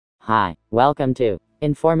Hi, welcome to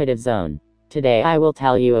Informative Zone. Today I will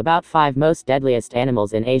tell you about 5 most deadliest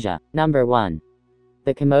animals in Asia. Number 1.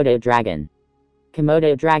 The Komodo dragon.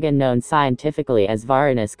 Komodo dragon, known scientifically as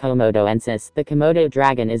Varanus komodoensis, the Komodo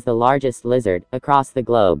dragon is the largest lizard across the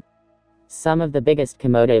globe. Some of the biggest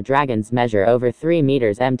Komodo dragons measure over 3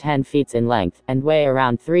 meters (10 feet) in length, and weigh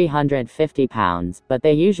around 350 pounds, but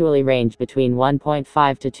they usually range between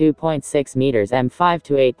 1.5 to 2.6 meters (5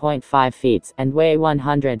 to 8.5 feet), and weigh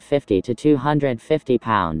 150 to 250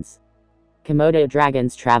 pounds. Komodo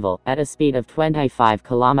dragons travel at a speed of 25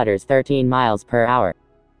 kilometers (13 miles per hour).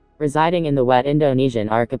 Residing in the wet Indonesian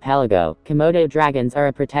archipelago, Komodo dragons are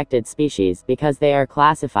a protected species because they are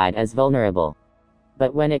classified as vulnerable.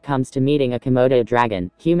 But when it comes to meeting a Komodo dragon,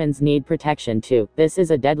 humans need protection too. This is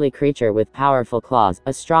a deadly creature with powerful claws,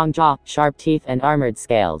 a strong jaw, sharp teeth, and armored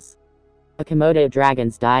scales. A Komodo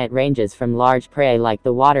dragon's diet ranges from large prey like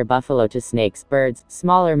the water buffalo to snakes, birds,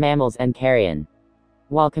 smaller mammals, and carrion.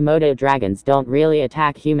 While Komodo dragons don't really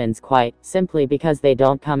attack humans quite simply because they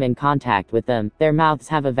don't come in contact with them, their mouths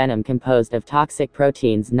have a venom composed of toxic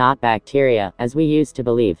proteins, not bacteria, as we used to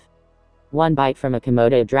believe. One bite from a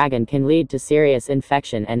Komodo dragon can lead to serious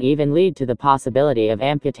infection and even lead to the possibility of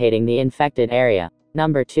amputating the infected area.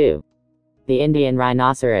 Number 2. The Indian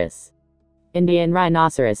rhinoceros. Indian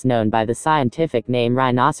rhinoceros, known by the scientific name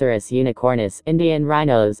Rhinoceros unicornis, Indian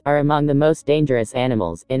rhinos are among the most dangerous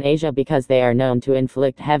animals in Asia because they are known to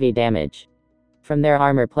inflict heavy damage. From their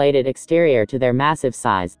armor-plated exterior to their massive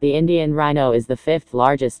size, the Indian rhino is the 5th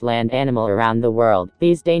largest land animal around the world.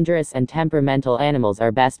 These dangerous and temperamental animals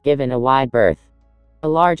are best given a wide berth. A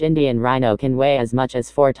large Indian rhino can weigh as much as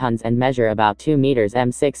 4 tons and measure about 2 meters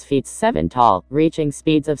 (6 feet 7 tall, reaching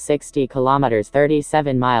speeds of 60 kilometers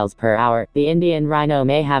 (37 miles per hour). The Indian rhino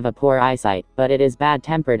may have a poor eyesight, but it is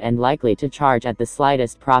bad-tempered and likely to charge at the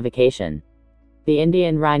slightest provocation. The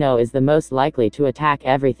Indian rhino is the most likely to attack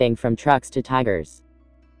everything from trucks to tigers.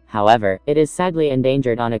 However, it is sadly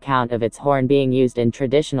endangered on account of its horn being used in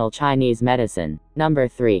traditional Chinese medicine. Number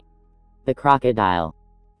 3. The crocodile.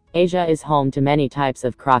 Asia is home to many types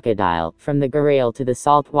of crocodile, from the gharial to the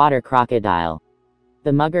saltwater crocodile.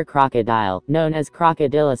 The mugger crocodile, known as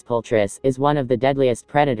Crocodilus pulchris, is one of the deadliest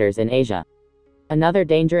predators in Asia. Another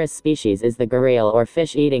dangerous species is the gharial or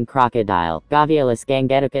fish-eating crocodile, Gavialus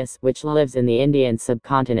gangeticus, which lives in the Indian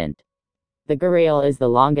subcontinent. The gharial is the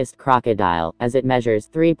longest crocodile, as it measures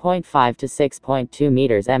 3.5 to 6.2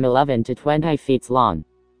 meters (11 to 20 feet) long.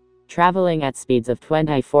 Traveling at speeds of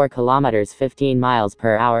 24 kilometers (15 miles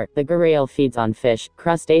per hour), the gharial feeds on fish,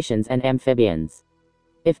 crustaceans, and amphibians.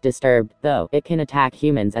 If disturbed, though, it can attack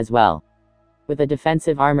humans as well. With a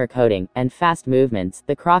defensive armor coating and fast movements,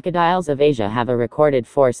 the crocodiles of Asia have a recorded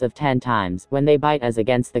force of 10 times when they bite as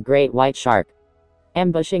against the great white shark.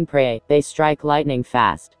 Ambushing prey, they strike lightning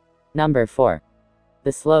fast. Number 4.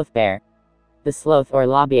 The sloth bear. The sloth or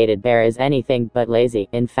lobeated bear is anything but lazy.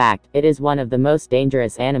 In fact, it is one of the most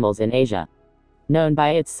dangerous animals in Asia. Known by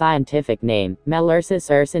its scientific name, Melursus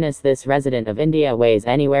ursinus, this resident of India weighs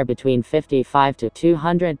anywhere between 55 to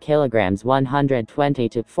 200 kilograms (120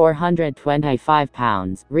 to 425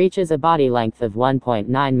 pounds), reaches a body length of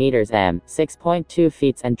 1.9 meters (6.2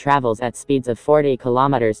 feet) and travels at speeds of 40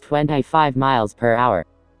 kilometers (25 miles per hour.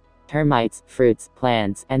 Termites, fruits,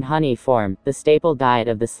 plants, and honey form the staple diet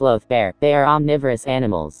of the sloth bear. They are omnivorous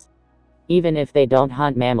animals. Even if they don't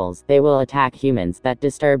hunt mammals, they will attack humans that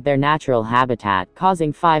disturb their natural habitat,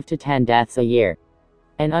 causing 5 to 10 deaths a year.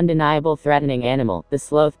 An undeniable threatening animal, the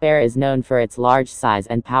sloth bear is known for its large size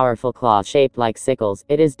and powerful claws shaped like sickles.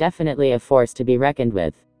 It is definitely a force to be reckoned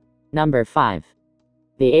with. Number 5.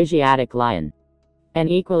 The Asiatic lion. An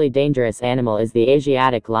equally dangerous animal is the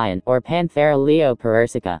Asiatic lion, or Panthera leo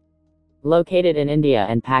persica. Located in India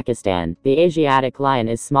and Pakistan, the Asiatic lion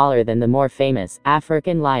is smaller than the more famous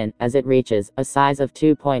African lion, as it reaches a size of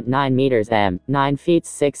 2.9 meters (9 feet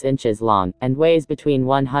 6 inches) long, and weighs between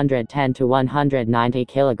 110 to 190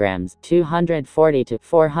 kilograms (240 to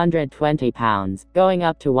 420 pounds), going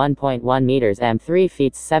up to 1.1 meters (3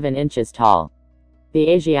 feet 7 inches) tall. The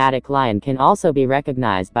Asiatic lion can also be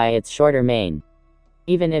recognized by its shorter mane.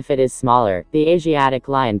 Even if it is smaller, the Asiatic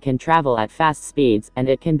lion can travel at fast speeds, and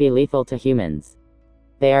it can be lethal to humans.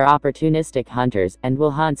 They are opportunistic hunters, and will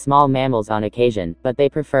hunt small mammals on occasion, but they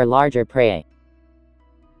prefer larger prey.